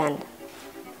 Portland.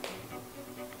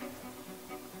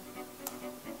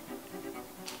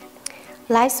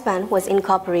 Lifespan was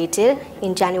incorporated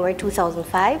in January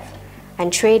 2005.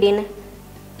 And trading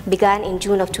began in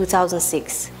June of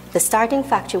 2006. The starting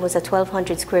factory was a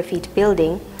 1,200 square feet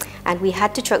building, and we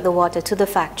had to truck the water to the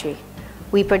factory.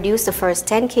 We produced the first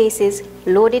 10 cases,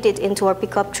 loaded it into our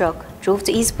pickup truck, drove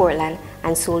to East Portland,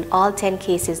 and sold all 10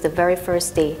 cases the very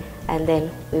first day, and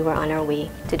then we were on our way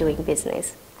to doing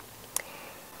business.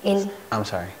 I'm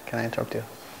sorry, can I interrupt you?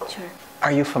 Sure.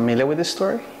 Are you familiar with this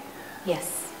story?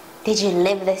 Yes. Did you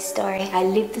live this story? I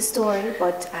lived the story,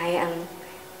 but I am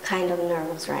kind of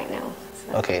nervous right now.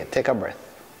 So. Okay, take a breath.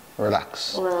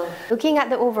 Relax. Well, looking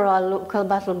at the overall local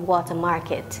bottled water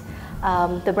market,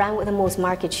 the brand with the most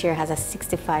market share has a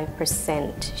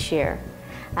 65% share.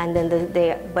 And then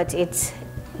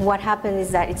what happens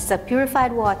is that it's a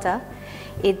purified water.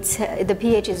 The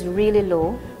pH is really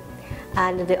low.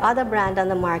 And the other brand on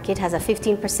the market has a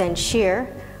 15% share,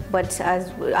 but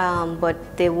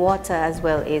the water as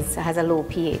well has a low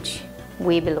pH,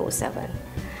 way below 7.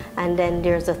 And then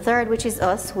there's a third, which is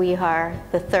us. We are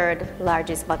the third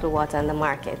largest bottled water on the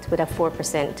market with a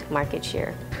 4% market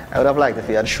share. I would have liked if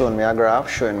you had shown me a graph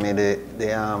showing me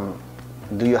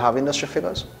do you have industry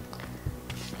figures?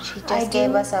 She just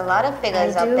gave us a lot of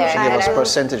figures up there. She gave us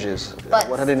percentages. But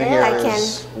what I didn't hear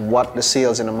is what the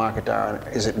sales in the market are,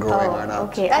 and is it growing or not?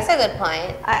 Okay, that's a good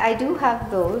point. I do have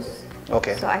those.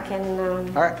 Okay. So I can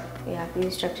all right. Yeah,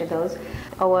 restructure those.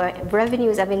 Our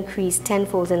revenues have increased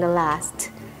tenfold in the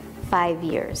last 5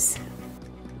 years.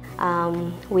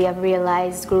 We have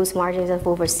realized gross margins of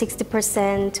over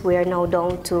 60%. We are now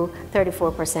down to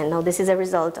 34%. Now this is a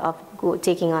result of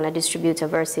taking on a distributor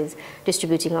versus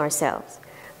distributing ourselves.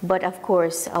 But of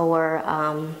course our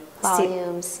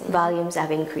volumes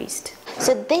have increased.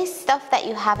 So this stuff that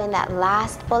you have in that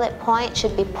last bullet point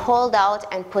should be pulled out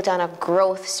and put on a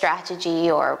growth strategy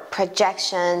or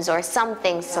projections or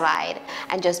something slide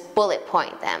and just bullet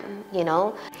point them, you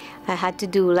know. I had to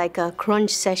do like a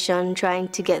crunch session trying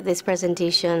to get this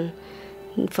presentation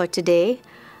for today.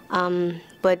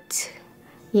 But,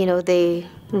 you know, they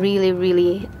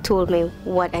really told me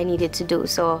what I needed to do.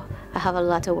 So I have a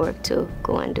lot of work to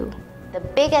go and do. The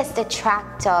biggest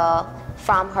detractor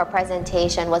from her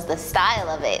presentation was the style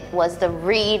of it, was the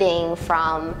reading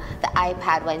from the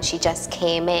iPad when she just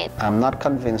came in. I'm not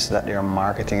convinced that their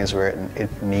marketing is where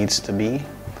it needs to be.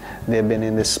 They've been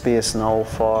in this space now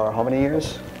for how many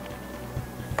years?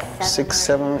 6,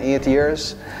 7, 8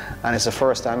 years. And it's the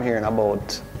first time hearing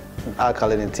about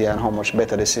alkalinity and how much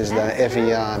better this is than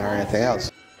Evian or anything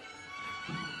else.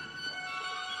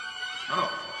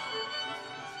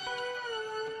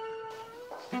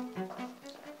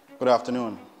 Good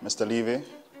afternoon, Mr. Levy,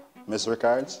 Ms.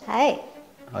 Rickards. Hi.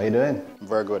 How you doing?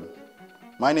 Very good.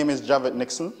 My name is Javed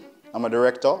Nixon. I'm a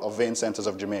director of Vein Centers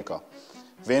of Jamaica.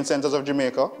 Vein Centers of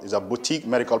Jamaica is a boutique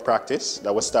medical practice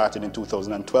that was started in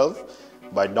 2012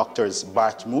 by Doctors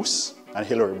Bart Moose and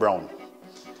Hilary Brown.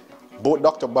 Both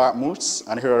Dr. Bart Moose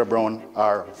and Hilary Brown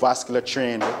are vascular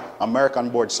trained, American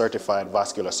board certified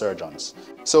vascular surgeons.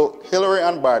 So Hilary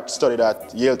and Bart studied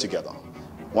at Yale together.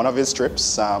 One of his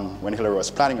trips, when Hilary was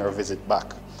planning her visit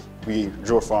back, we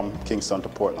drove from Kingston to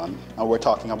Portland, and we're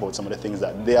talking about some of the things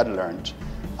that they had learned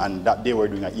and that they were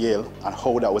doing at Yale, and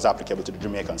how that was applicable to the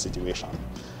Jamaican situation,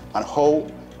 and how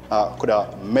could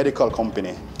a medical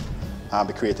company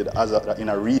be created as in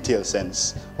a retail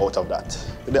sense out of that.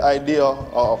 The idea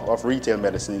of retail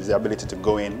medicine is the ability to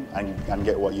go in and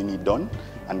get what you need done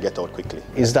and get out quickly.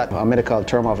 Is that a medical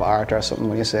term of art or something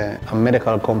when you say a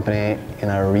medical company in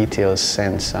a retail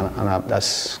sense?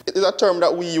 That's... It is a term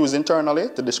that we use internally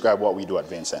to describe what we do at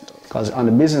Vein Center. Because on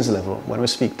the business level, when we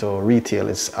speak to retail,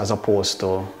 it's as opposed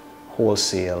to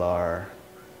wholesale or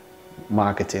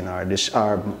marketing or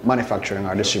manufacturing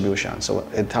or distribution. So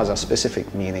it has a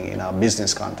specific meaning in a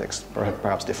business context,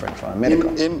 perhaps different from a medical.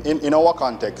 In our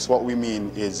context, what we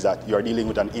mean is that you're dealing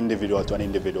with an individual to an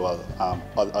individual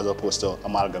as opposed to an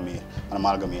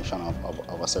amalgamation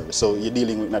of a service. So you're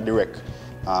dealing with a direct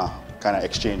kind of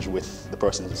exchange with the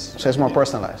person's... So it's more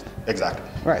personalized? Exactly.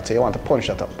 Right, so you want to punch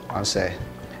that up and say,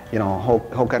 you know,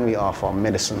 how can we offer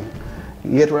medicine?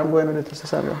 You get where I'm going with it, Mr.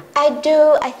 Sandra? I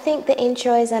do. I think the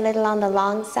intro is a little on the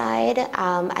long side.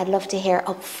 I'd love to hear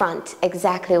up front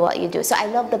exactly what you do. So I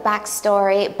love the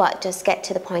backstory, but just get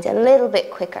to the point a little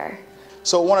bit quicker.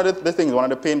 So one of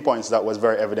the pain points that was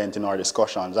very evident in our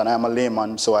discussions, and I'm a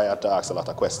layman, so I had to ask a lot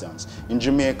of questions. In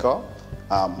Jamaica,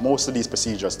 most of these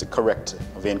procedures to correct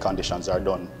vein conditions are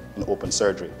done in open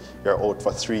surgery. You're out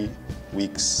for 3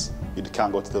 weeks. You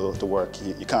can't go to work.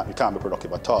 You can't be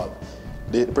productive at all.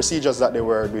 The procedures that they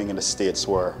were doing in the States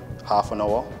were half an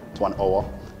hour to an hour.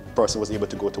 The person was able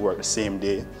to go to work the same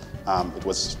day. It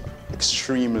was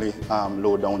extremely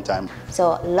low downtime.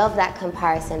 So love that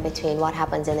comparison between what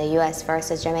happens in the US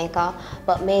versus Jamaica,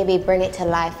 but maybe bring it to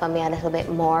life for me a little bit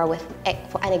more with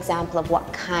an example of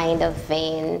what kind of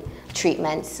vein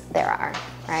treatments there are,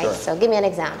 right? Sure. So give me an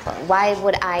example. Why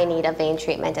would I need a vein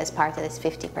treatment as part of this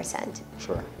 50%?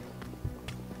 Sure.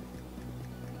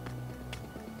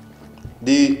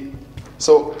 That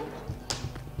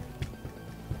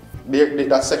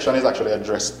section is actually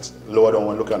addressed lower down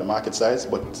when looking at the market size,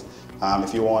 but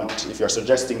if you're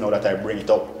suggesting now that I bring it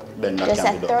up, then that just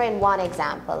can be done. throw in one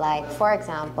example, like for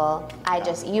example,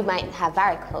 you might have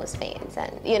varicose veins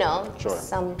and Sure.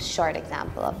 some short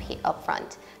example up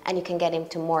front, and you can get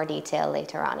into more detail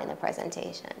later on in the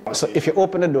presentation. So if you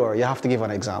open the door, you have to give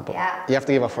an example. Yeah. You have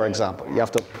to give a for example. You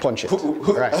have to punch it.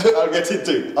 Right. I'll get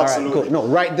into it, absolutely. All right, cool. No,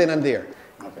 right then and there.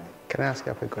 Okay. Can I ask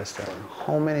you a quick question?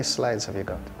 How many slides have you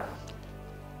got?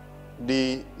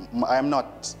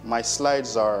 My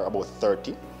slides are about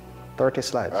 30. 30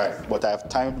 slides. All right, but I've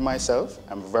timed myself.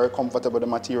 I'm very comfortable with the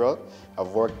material. I've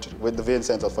worked with the Vein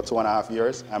Center for 2.5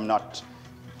 years. I'm not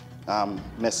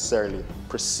necessarily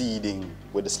proceeding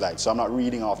with the slides, so I'm not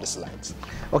reading off the slides.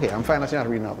 Okay, I'm fine that you're not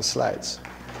reading off the slides.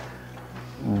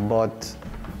 But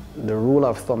the rule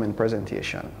of thumb in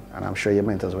presentation, and I'm sure your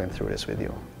mentors went through this with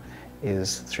you,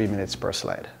 is 3 minutes per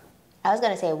slide. I was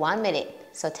going to say 1 minute,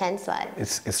 so 10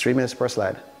 slides. It's 3 minutes per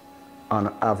slide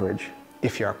on average.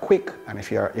 If you're quick and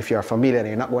if you're familiar and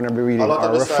you're not going to be reading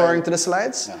or referring to the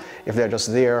slides, yeah. If they're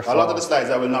just there for... A lot of the slides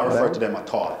I will not refer to them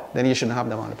at all. Then you shouldn't have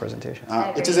them on the presentation.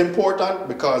 It is important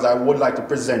because I would like to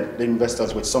present the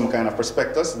investors with some kind of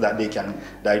prospectus that they can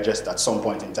digest at some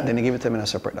point in time. Then you give it to them in a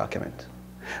separate document.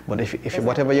 But if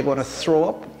whatever you're going to throw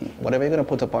up, whatever you're going to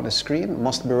put up on the screen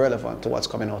must be relevant to what's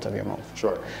coming out of your mouth.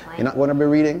 Sure. You're not going to be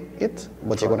reading it,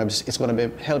 but it's going to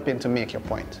be helping to make your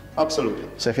point. Absolutely.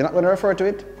 So if you're not going to refer to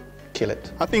it, kill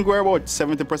it? I think we're about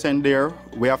 70% there.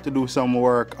 We have to do some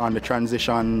work on the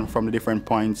transition from the different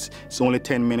points. It's only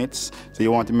 10 minutes, so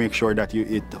you want to make sure that you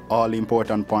hit all the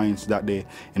important points, that the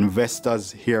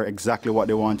investors hear exactly what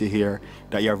they want to hear,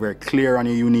 that you're very clear on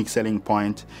your unique selling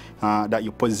point, that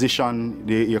you position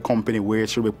your company where it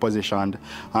should be positioned.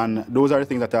 And those are the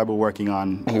things that I'll be working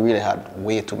on. He really had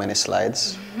way too many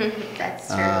slides. That's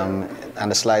true.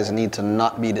 And the slides need to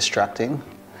not be distracting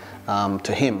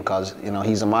to him, because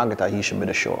he's a marketer, he should be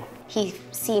the show. He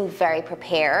seemed very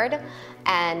prepared,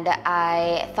 and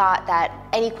I thought that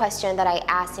any question that I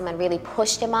asked him and really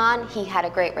pushed him on, he had a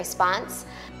great response.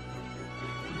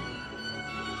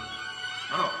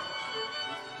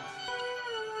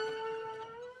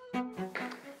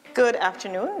 Good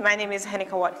afternoon. My name is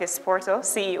Henika Watkins-Porto,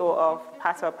 CEO of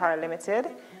Patwa Power Limited.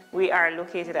 We are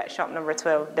located at shop number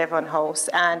 12, Devon House,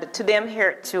 and today I'm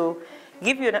here to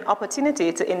give you an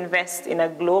opportunity to invest in a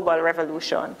global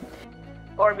revolution.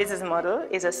 Our business model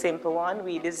is a simple one.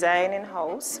 We design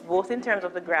in-house, both in terms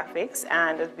of the graphics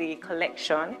and the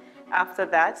collection. After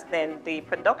that, then the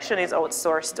production is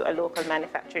outsourced to a local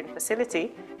manufacturing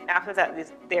facility. After that,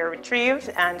 they're retrieved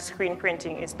and screen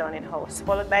printing is done in-house,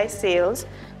 followed by sales,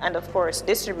 and of course,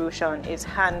 distribution is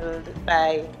handled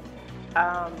by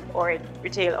our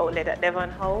retail outlet at Devon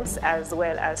House, as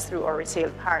well as through our retail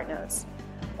partners.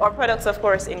 Our products, of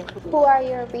course, include... Who are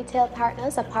your retail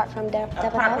partners apart from Devon House?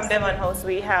 Apart from Devon House,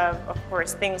 we have, of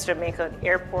course, Things Jamaica,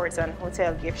 airports and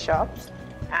hotel gift shops,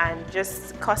 and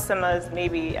just customers,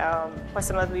 maybe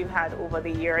customers we've had over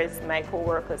the years, my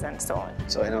co-workers and so on.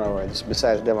 So in other words,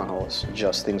 besides Devon House,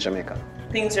 just Things Jamaica?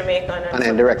 Things Jamaica. And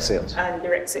then direct sales? And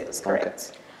direct sales,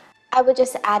 correct. Okay. I would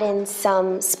just add in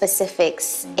some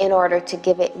specifics in order to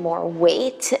give it more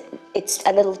weight. It's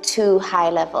a little too high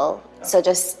level. So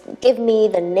just give me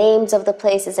the names of the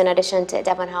places in addition to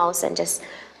Devon House, and just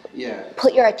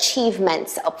put your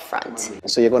achievements up front.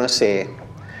 So you're going to say,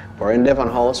 we're in Devon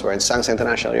House, we're in Sanks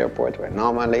International Airport, we're in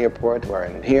Normandy Airport, we're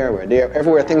in here, we're there.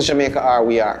 Everywhere Things Jamaica are,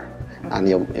 we are. And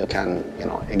you can,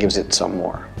 it gives it some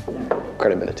more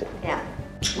credibility. Yeah.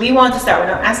 We want to start,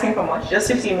 we're not asking for much, just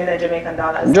 15 million Jamaican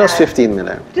dollars. Just 15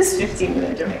 million. Just 15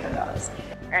 million Jamaican dollars.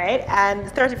 Right, and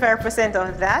 35%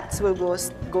 of that will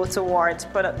go towards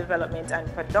product development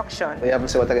and production. You haven't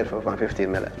said what I get for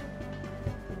 15 million.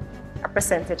 A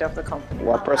percentage of the company.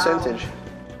 What percentage?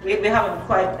 We haven't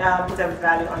quite put a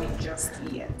value on it just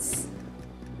yet.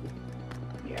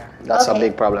 Yeah. That's a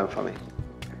big problem for me.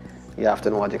 You have to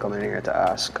know what you're coming in here to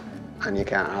ask, and you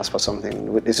can't ask for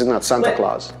something. This is not Santa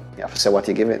Claus. You have to say what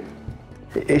you're giving.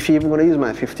 If you're going to use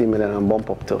my 15 million and bump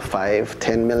up to 5,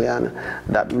 10 million,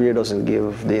 that really doesn't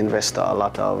give the investor a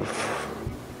lot of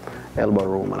elbow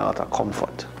room and a lot of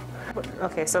comfort.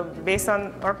 Okay, so based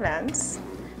on our plans,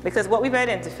 because what we've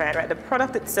identified, right, the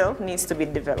product itself needs to be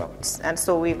developed. And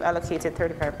so we've allocated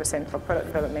 35% for product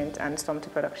development and some to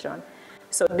production.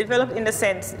 So developed in the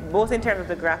sense, both in terms of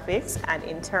the graphics and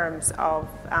in terms of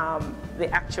the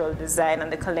actual design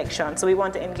and the collection. So we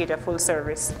want to engage a full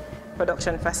service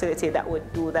production facility that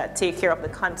would do that, take care of the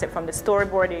concept from the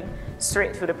storyboarding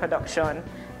straight through the production,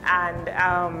 and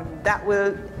that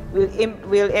will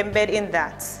embed in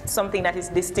that something that is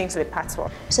distinctly Patwa.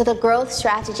 So the growth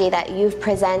strategy that you've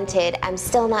presented, I'm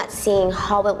still not seeing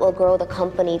how it will grow the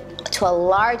company to a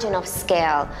large enough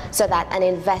scale so that an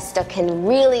investor can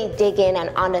really dig in and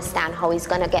understand how he's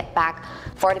going to get back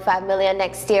 45 million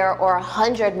next year or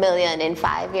 100 million in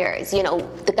 5 years.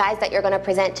 The guys that you're going to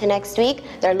present to next week,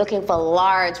 they're looking for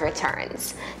large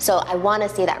returns. So I want to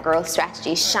see that growth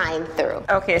strategy shine through.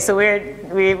 Okay, so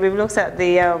we've looked at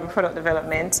the product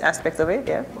development aspect of it,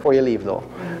 yeah. Before you leave though,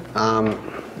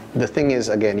 the thing is,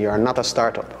 again, you're not a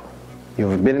startup.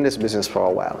 You've been in this business for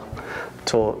a while.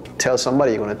 To tell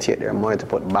somebody you're going to take their money to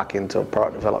put back into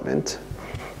product development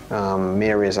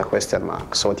may raise a question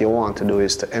mark. So what you want to do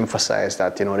is to emphasize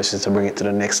that, this is to bring it to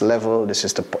the next level. This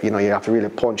is to, you have to really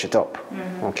punch it up,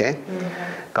 okay?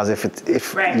 Because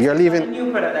if you're leaving... A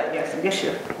new product, yes, get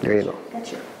you. There you go.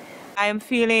 Get you. I am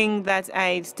feeling that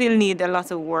I still need a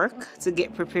lot of work to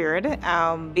get prepared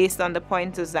based on the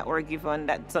pointers that were given,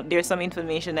 that there's some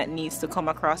information that needs to come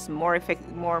across more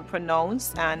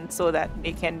pronounced, and so that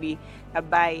it can be a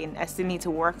buy-in. I still need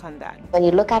to work on that. When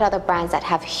you look at other brands that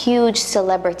have huge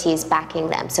celebrities backing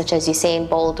them, such as Usain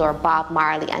Bolt or Bob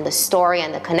Marley, and the story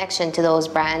and the connection to those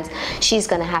brands, she's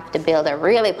going to have to build a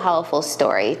really powerful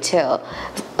story to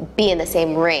be in the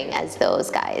same ring as those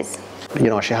guys.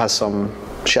 She has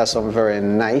some very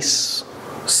nice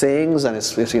sayings, and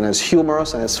it's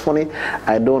humorous and it's funny,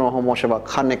 I don't know how much of a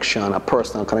connection, a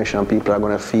personal connection, people are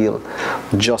going to feel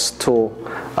just to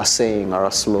a saying or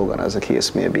a slogan, as the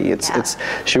case may be.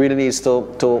 She really needs to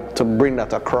bring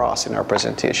that across in her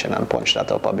presentation and punch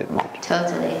that up a bit more.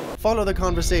 Totally. Follow the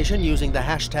conversation using the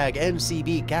hashtag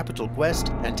NCB Capital Quest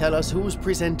and tell us whose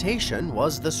presentation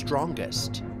was the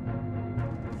strongest.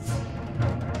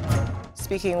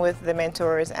 Speaking with the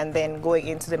mentors and then going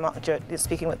into the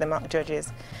speaking with the mock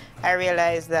judges, I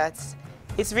realized that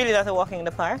it's really not a walk in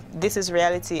the park. This is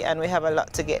reality and we have a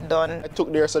lot to get done. I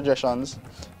took their suggestions.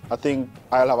 I think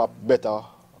I'll have a better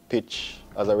pitch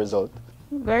as a result.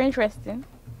 Very interesting.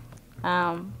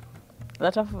 A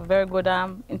lot of very good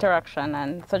interaction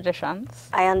and suggestions.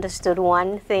 I understood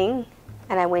one thing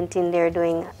and I went in there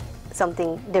doing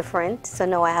something different. So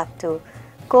now I have to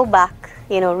go back,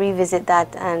 revisit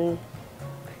that, and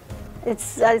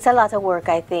it's a lot of work,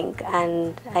 I think,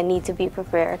 and I need to be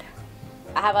prepared.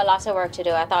 I have a lot of work to do.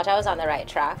 I thought I was on the right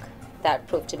track. That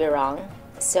proved to be wrong.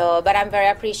 But I'm very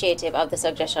appreciative of the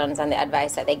suggestions and the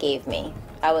advice that they gave me.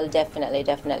 I will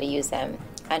definitely use them,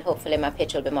 and hopefully my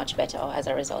pitch will be much better as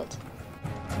a result.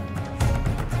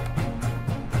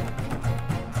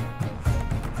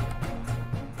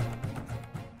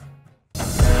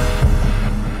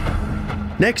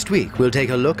 Next week, we'll take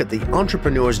a look at the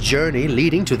entrepreneur's journey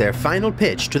leading to their final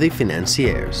pitch to the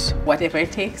financiers. Whatever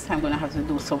it takes, I'm going to have to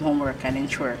do some homework and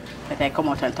ensure that I come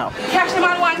out on top. Cash them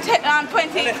on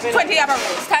 20 average.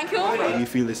 Thank you. We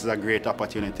feel this is a great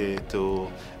opportunity to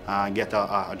get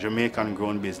a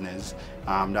Jamaican-grown business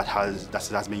that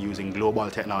has been using global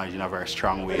technology in a very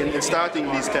strong way. In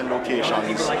starting these 10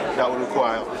 locations, that will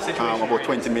require about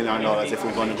 $20 million if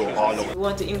we're going to go all over. We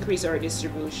want to increase our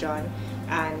distribution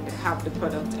and have the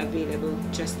product available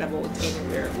just about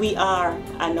anywhere. We are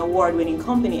an award-winning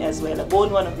company as well, a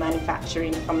Gold One of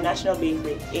Manufacturing from National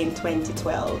Bakery in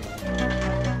 2012.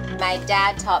 My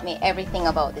dad taught me everything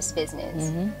about this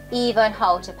business, even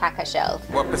how to pack a shelf.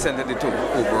 What percentage of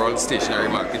the overall stationery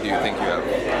market do you think you have?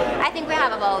 I think we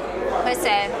have about, let's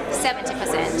say,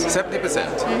 70%.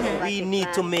 70%? We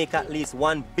need to make at least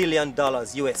 $1 billion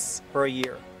US per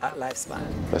year at lifespan.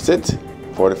 That's it?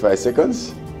 45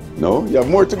 seconds? No, you have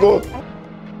more to go.